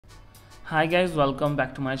Hi guys, welcome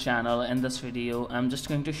back to my channel. In this video I'm just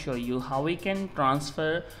going to show you how we can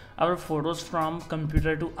transfer our photos from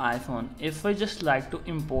computer to iPhone. If we just like to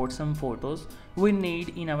import some photos we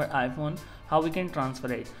need in our iPhone, how we can transfer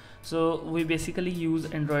it. So we basically use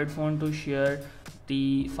Android phone to share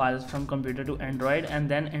the files from computer to Android and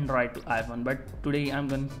then Android to iPhone, but today I'm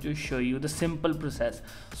going to show you the simple process.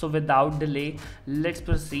 So without delay, let's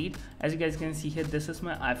proceed. As you guys can see here, this is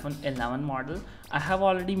my iPhone 11 model. I have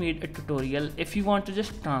already made a tutorial. If you want to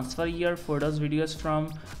just transfer your photos, videos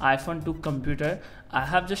from iPhone to computer, I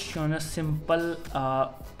have just shown a simple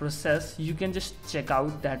process. You can just check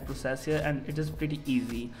out that process here and it is pretty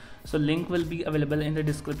easy. So link will be available in the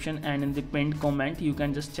description and in the pinned comment. You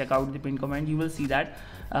can just check out the pinned comment. You will see that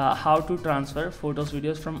how to transfer photos,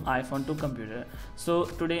 videos from iPhone to computer. So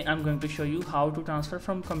today I'm going to show you how to transfer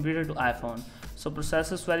from computer to iPhone. So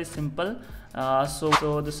process is very simple.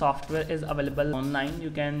 So the software is available online. You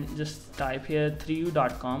can just type here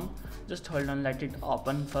 3u.com. Just hold on, let it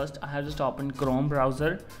open first. I have just opened Chrome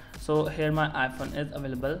browser. So here my iPhone is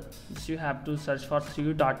available. So you have to search for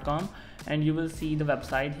 3u.com and you will see the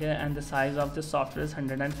website here, and the size of the software is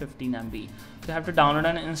 115 MB. So you have to download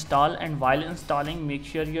and install, and while installing make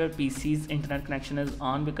sure your PC's internet connection is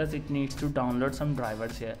on because it needs to download some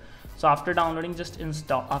drivers here. So after downloading, just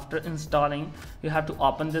install. After installing, you have to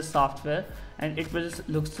open this software and it will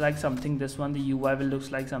looks like something this one. The UI will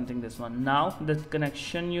looks like something this one. Now the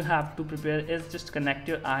connection you have to prepare is just connect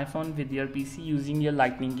your iPhone with your PC using your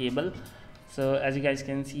lightning cable. So as you guys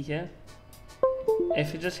can see here,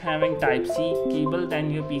 if you're just having type C cable, then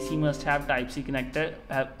your PC must have type C connector,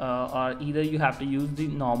 or either you have to use the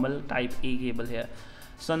normal type A cable here.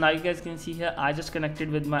 So now you guys can see here, I just connected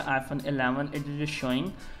with my iPhone 11. It is just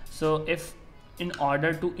showing. So if in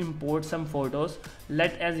order to import some photos,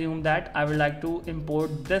 let's assume that I would like to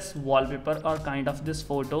import this wallpaper or kind of this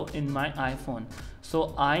photo in my iPhone.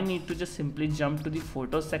 So I need to just simply jump to the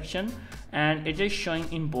photo section, and it is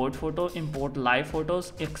showing import photo, import live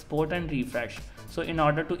photos, export and refresh. So in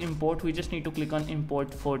order to import, we just need to click on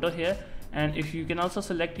import photo here, and if you can also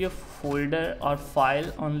select your folder or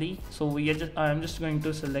file only. So I'm just going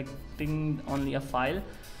to selecting only a file,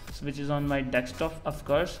 which is on my desktop of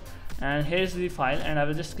course, and here's the file, and I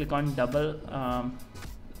will just click on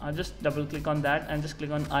I'll just double click on that and just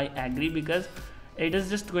click on I agree, because it is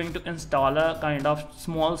just going to install a kind of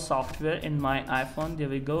small software in my iPhone. There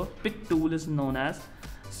we go, pick tool is known as.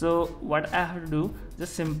 So what I have to do,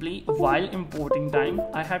 just simply while importing time,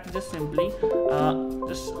 I have to just simply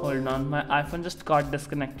just hold on, my iPhone just got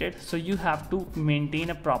disconnected. So you have to maintain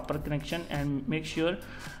a proper connection and make sure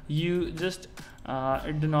you just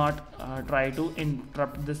do not try to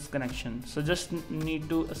interrupt this connection. So just need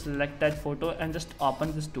to select that photo and just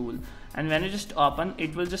open this tool, and when you just open,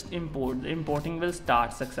 it will just import. The importing will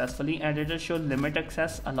start successfully, and it will show limit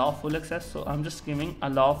access, allow full access. So I'm just giving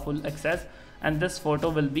allow full access, and this photo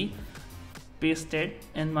will be pasted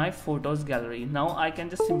in my photos gallery. Now I can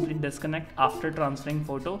just simply disconnect after transferring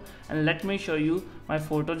photo, and let me show you my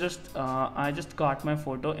photo. I just got my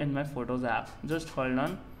photo in my photos app. Just hold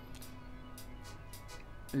on,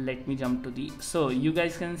 let me jump to the, so you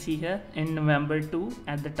guys can see here in November 2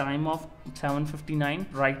 at the time of 7:59.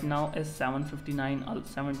 right now is 7:59 or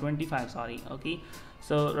 7:25, sorry. Okay,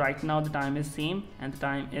 so right now the time is same and the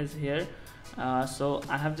time is here. So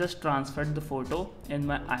I have just transferred the photo in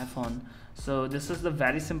my iPhone. So this is the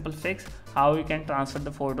very simple fix how you can transfer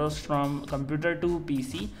the photos from computer to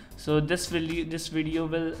PC. So this video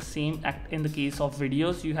will same act in the case of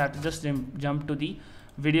videos. You have to just jump to the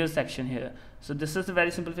video section here. So this is a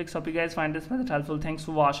very simple fix. Hope you guys find this method helpful. Thanks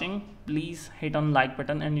for watching. Please hit on like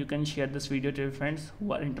button, and you can share this video to your friends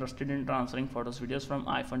who are interested in transferring photos, videos from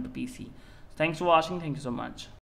iPhone to PC. Thanks for watching. Thank you so much.